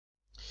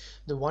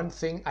The one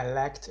thing I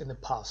lacked in the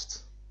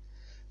past,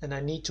 and I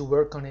need to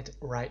work on it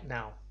right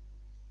now.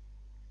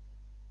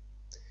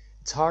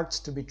 It's hard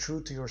to be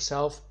true to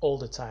yourself all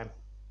the time.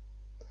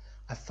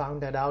 I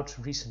found that out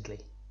recently.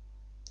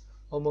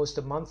 Almost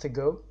a month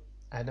ago,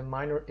 I had a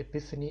minor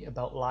epiphany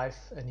about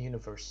life and the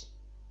universe.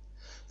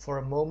 For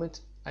a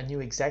moment, I knew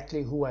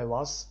exactly who I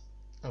was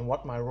and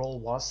what my role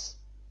was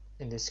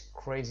in this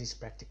crazy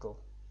spectacle.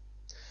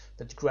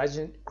 But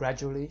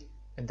gradually,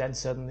 and then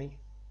suddenly,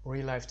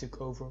 real life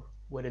took over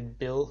with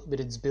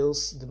its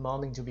bills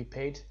demanding to be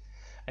paid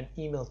and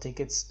email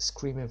tickets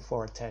screaming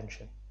for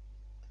attention.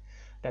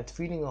 That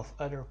feeling of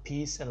utter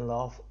peace and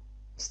love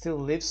still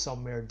lives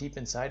somewhere deep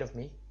inside of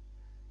me,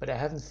 but I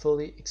haven't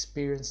fully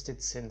experienced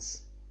it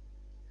since.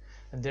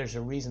 And there's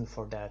a reason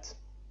for that.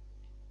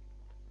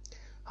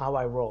 How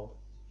I roll.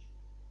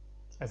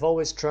 I've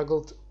always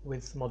struggled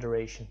with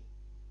moderation.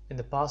 In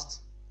the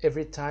past,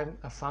 every time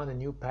I found a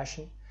new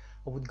passion,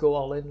 I would go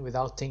all in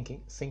without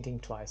thinking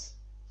twice.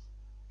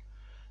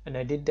 And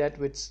I did that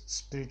with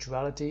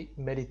spirituality,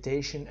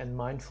 meditation, and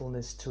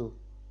mindfulness too.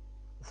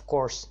 Of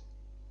course,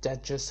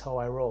 that's just how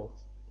I roll.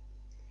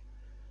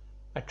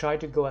 I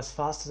tried to go as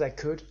fast as I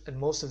could, and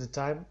most of the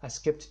time I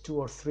skipped 2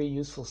 or 3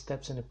 useful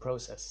steps in the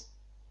process.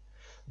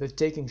 But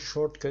taking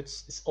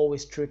shortcuts is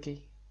always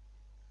tricky,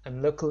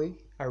 and luckily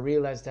I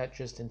realized that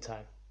just in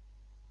time.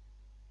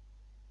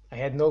 I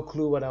had no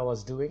clue what I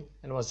was doing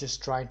and was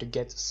just trying to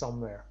get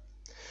somewhere.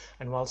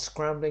 And while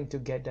scrambling to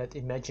get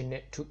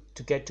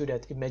to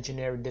that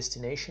imaginary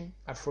destination,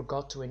 I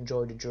forgot to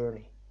enjoy the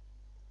journey.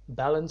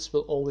 Balance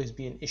will always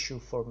be an issue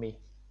for me.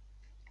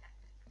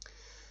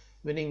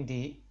 Winning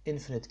the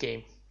infinite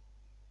game.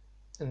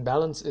 And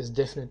balance is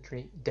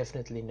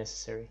definitely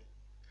necessary.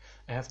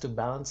 I have to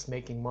balance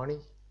making money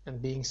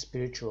and being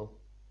spiritual,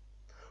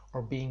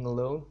 or being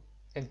alone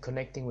and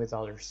connecting with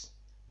others.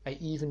 I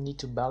even need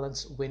to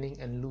balance winning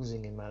and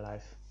losing in my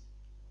life.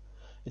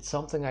 It's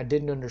something I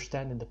didn't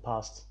understand in the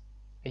past.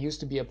 I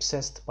used to be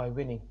obsessed by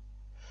winning,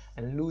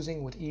 and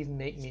losing would even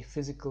make me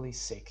physically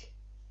sick.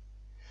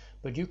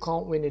 But you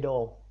can't win it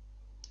all.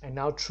 I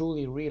now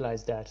truly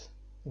realize that.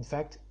 In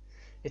fact,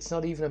 it's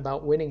not even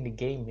about winning the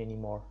game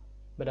anymore,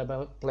 but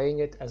about playing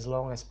it as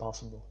long as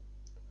possible.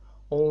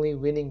 Only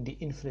winning the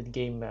infinite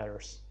game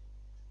matters.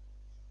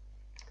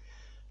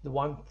 The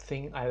one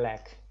thing I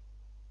lack.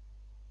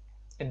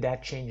 And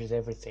that changes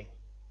everything.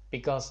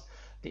 Because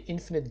the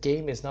infinite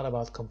game is not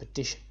about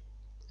competition.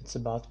 It's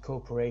about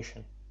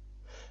cooperation.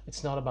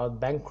 It's not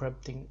about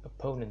bankrupting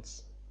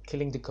opponents,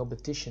 killing the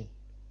competition,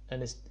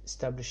 and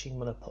establishing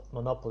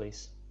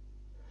monopolies.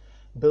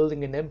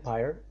 Building an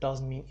empire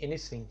doesn't mean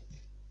anything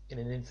in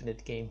an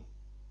infinite game.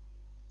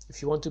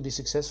 If you want to be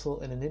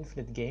successful in an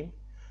infinite game,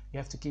 you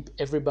have to keep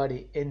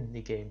everybody in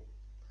the game.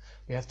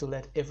 You have to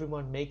let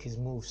everyone make his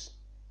moves,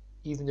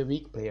 even the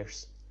weak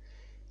players.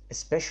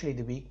 Especially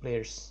the weak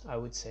players, I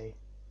would say.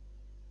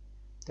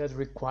 That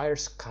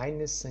requires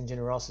kindness and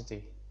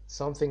generosity,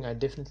 something I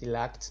definitely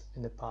lacked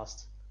in the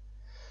past.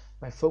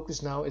 My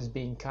focus now is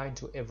being kind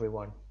to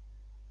everyone.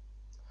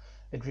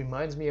 It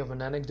reminds me of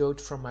an anecdote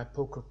from my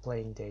poker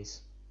playing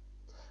days.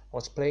 I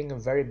was playing a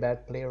very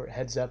bad player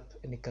heads up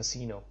in a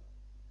casino.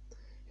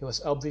 He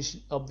was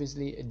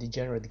obviously a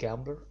degenerate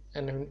gambler,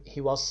 and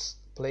he was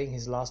playing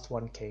his last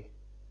 1K.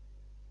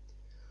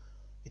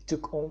 It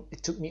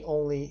took me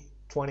only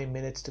 20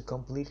 minutes to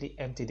completely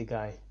empty the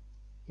guy.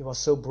 He was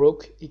so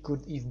broke he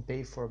couldn't even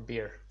pay for a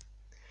beer.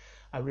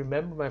 I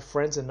remember my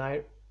friends and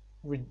I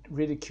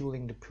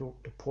ridiculing the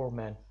poor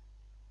man.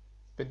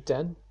 But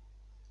then,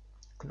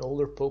 an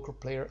older poker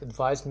player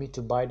advised me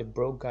to buy the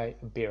broke guy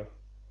a beer.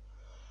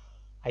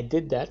 I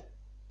did that,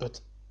 but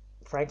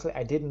frankly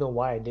I didn't know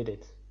why I did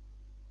it.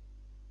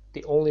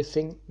 The only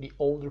thing the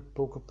older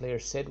poker player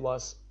said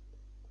was,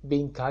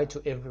 being kind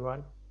to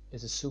everyone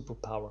is a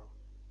superpower.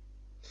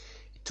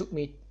 It took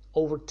me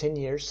over 10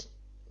 years,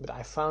 but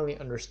I finally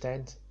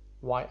understand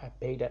why I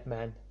paid that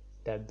man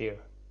that beer.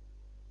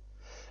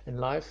 In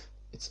life,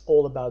 it's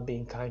all about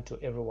being kind to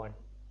everyone.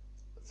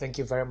 Thank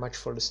you very much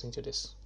for listening to this.